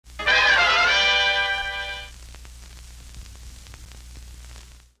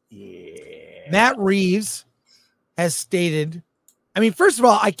Matt Reeves has stated, I mean, first of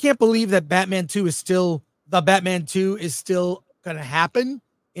all, I can't believe that Batman 2 is still going to happen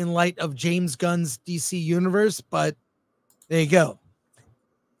in light of James Gunn's DC universe, but there you go.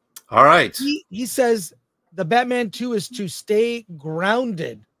 All right. He says the Batman 2 is to stay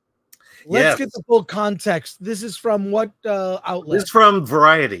grounded. Let's get the full context. This is from what outlet? This is from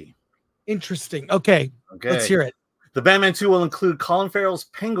Variety. Interesting. Okay. Let's hear it. The Batman 2 will include Colin Farrell's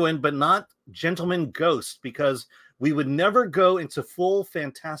Penguin, but not Gentleman Ghost, because we would never go into full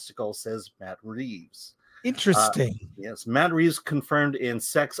fantastical, says Matt Reeves. Interesting. Yes, Matt Reeves confirmed in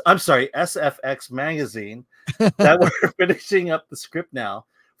SFX magazine that we're finishing up the script now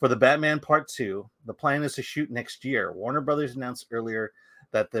for the Batman Part 2. The plan is to shoot next year. Warner Brothers announced earlier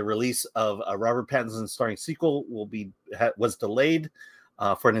that the release of a Robert Pattinson starring sequel was delayed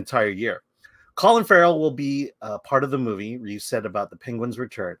for an entire year. Colin Farrell will be part of the movie, Reeves said about the Penguin's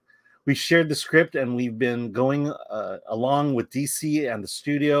return. We shared the script and we've been going along with DC and the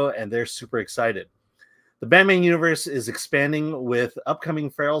studio, and they're super excited. The Batman universe is expanding with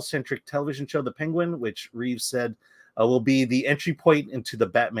upcoming Farrell-centric television show, The Penguin, which Reeves said will be the entry point into the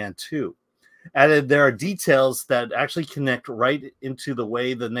Batman 2. Added, there are details that actually connect right into the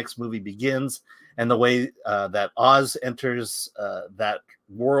way the next movie begins and the way that Oz enters that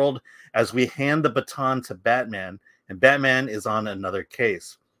world as we hand the baton to Batman, and Batman is on another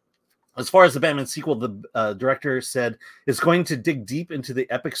case. As far as the Batman sequel, the director said it's going to dig deep into the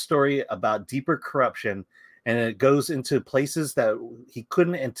epic story about deeper corruption, and it goes into places that he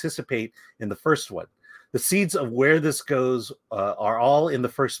couldn't anticipate in the first one. The seeds of where this goes are all in the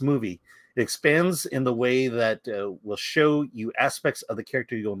first movie. It expands in the way that will show you aspects of the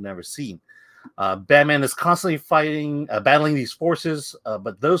character you'll never see. Batman is constantly battling these forces,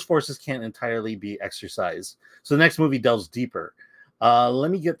 but those forces can't entirely be exercised. So the next movie delves deeper. Let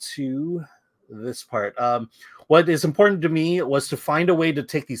me get to this part. What is important to me was to find a way to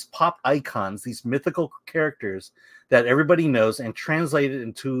take these pop icons, these mythical characters that everybody knows, and translate it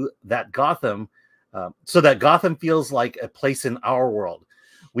into that Gotham, so that Gotham feels like a place in our world.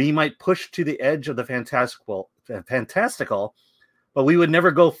 We might push to the edge of the fantastical, but we would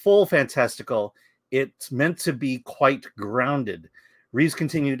never go full fantastical. It's meant to be quite grounded. Reeves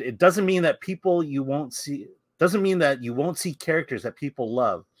continued, it doesn't mean that you won't see characters that people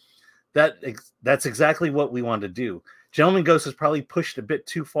love. That's exactly what we want to do. Gentleman Ghost is probably pushed a bit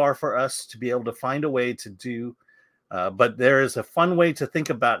too far for us to be able to find a way to do, but there is a fun way to think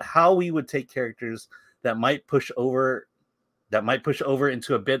about how we would take characters that might push over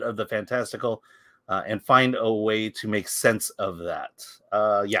into a bit of the fantastical and find a way to make sense of that.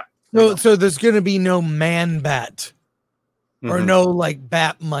 So there's going to be no Man-Bat or no like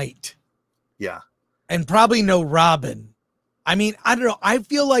Bat-Mite. Yeah. And probably no Robin. I mean, I don't know. I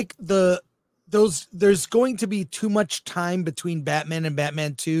feel like there's going to be too much time between Batman and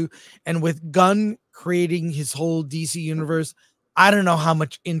Batman 2. And with Gunn creating his whole DC universe, I don't know how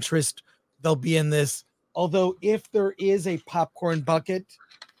much interest there'll be in this. Although if there is a popcorn bucket,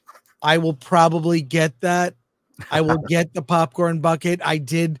 I will probably get that. I will get the popcorn bucket. I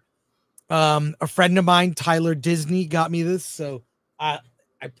did. A friend of mine, Tyler Disney, got me this. So I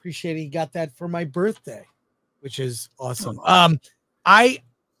appreciate he got that for my birthday, which is awesome. I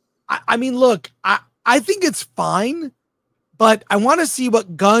mean, look, I think it's fine, but I want to see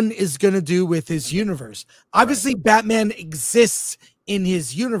what Gunn is going to do with his universe. Obviously, Batman exists in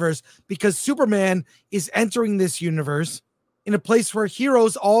his universe because Superman is entering this universe in a place where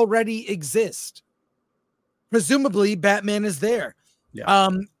heroes already exist. Presumably, Batman is there. Yeah.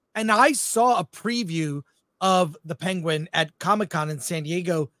 And I saw a preview of the Penguin at Comic-Con in San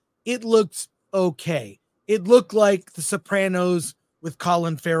Diego. It looked okay. It looked like The Sopranos with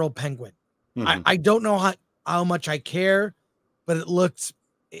Colin Farrell Penguin. I don't know how much I care, but it looked,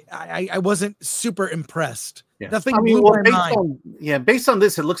 I wasn't super impressed. Yeah. Nothing blew my mind. Based on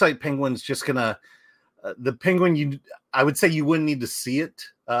this, it looks like Penguin's just gonna the Penguin. I would say you wouldn't need to see it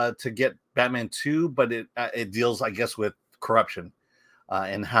to get Batman 2, but it deals, I guess, with corruption.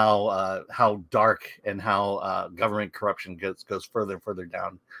 And how dark and how government corruption goes further and further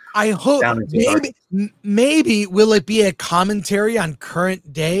down. I hope maybe will it be a commentary on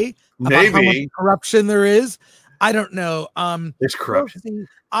current day about how much corruption there is? I don't know. There's corruption.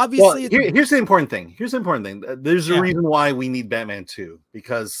 Obviously, here's the important thing. There's a reason why we need Batman 2,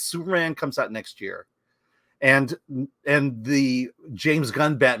 because Superman comes out next year, and the James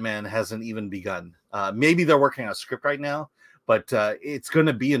Gunn Batman hasn't even begun. Maybe they're working on a script right now. But it's going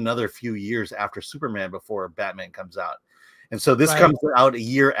to be another few years after Superman before Batman comes out. And so this comes out a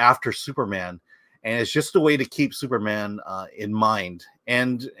year after Superman. and it's just a way to keep Superman in mind.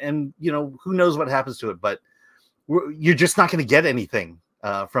 And you know, who knows what happens to it, but you're just not going to get anything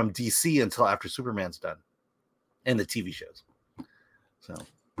from DC until after Superman's done and the TV shows. So,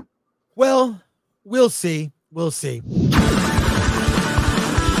 well, we'll see.